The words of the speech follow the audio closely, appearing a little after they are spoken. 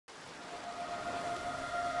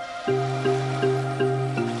I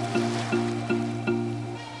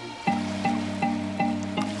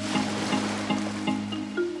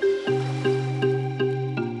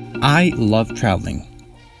love traveling,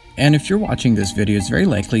 and if you're watching this video, it's very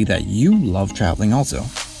likely that you love traveling also.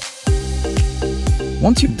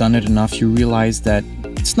 Once you've done it enough, you realize that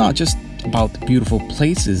it's not just about the beautiful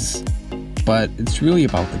places, but it's really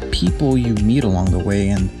about the people you meet along the way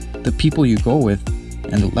and the people you go with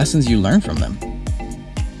and the lessons you learn from them.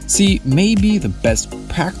 See, maybe the best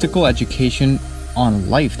practical education on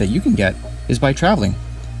life that you can get is by traveling.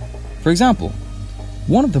 For example,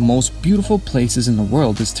 one of the most beautiful places in the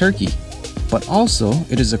world is Turkey, but also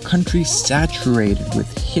it is a country saturated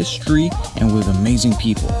with history and with amazing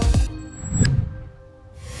people.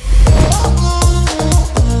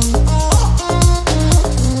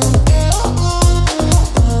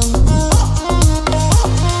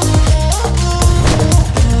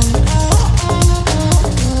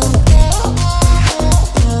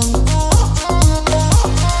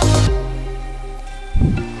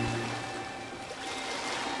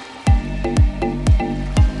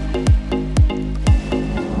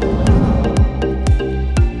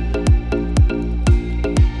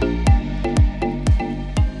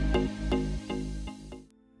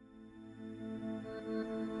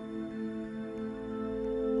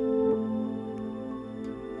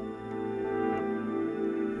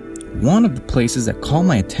 One of the places that caught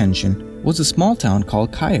my attention was a small town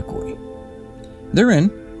called Kayaköy. Therein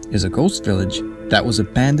is a ghost village that was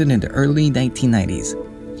abandoned in the early 1990s.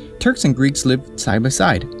 Turks and Greeks lived side by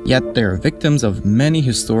side, yet they are victims of many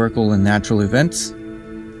historical and natural events.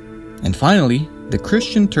 And finally, the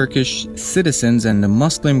Christian Turkish citizens and the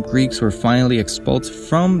Muslim Greeks were finally expelled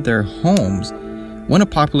from their homes when a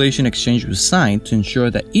population exchange was signed to ensure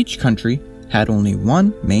that each country had only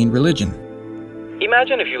one main religion.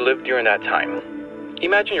 Imagine if you lived during that time.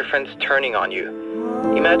 Imagine your friends turning on you.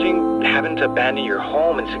 Imagine having to abandon your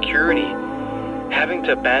home and security, having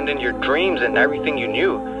to abandon your dreams and everything you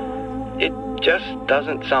knew. It just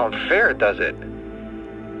doesn't sound fair, does it?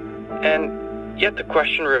 And yet the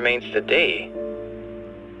question remains today,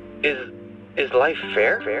 is life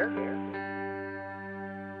fair?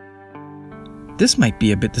 This might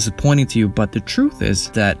be a bit disappointing to you, but the truth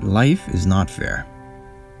is that life is not fair.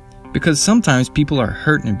 Because sometimes people are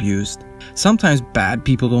hurt and abused. Sometimes bad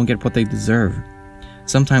people don't get what they deserve.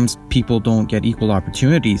 Sometimes people don't get equal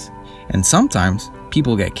opportunities. And sometimes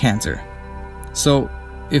people get cancer. So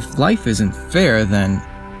if life isn't fair, then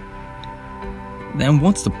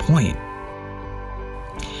what's the point?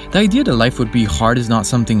 The idea that life would be hard is not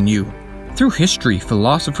something new. Through history,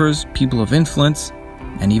 philosophers, people of influence,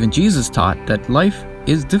 and even Jesus taught that life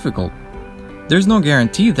is difficult. There's no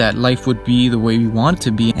guarantee that life would be the way we want it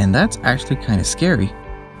to be, and that's actually kind of scary.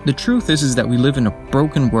 The truth is that we live in a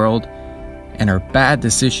broken world, and our bad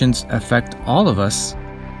decisions affect all of us,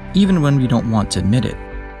 even when we don't want to admit it.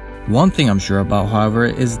 One thing I'm sure about, however,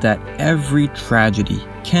 is that every tragedy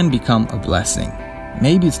can become a blessing.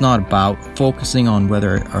 Maybe it's not about focusing on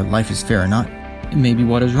whether our life is fair or not. Maybe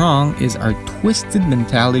what is wrong is our twisted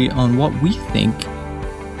mentality on what we think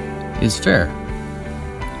is fair.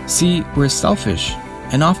 See, we're selfish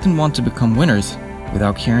and often want to become winners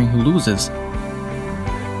without caring who loses.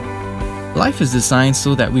 Life is designed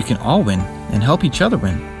so that we can all win and help each other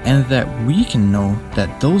win, and that we can know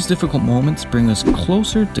that those difficult moments bring us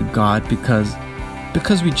closer to God because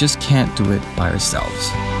we just can't do it by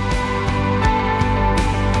ourselves.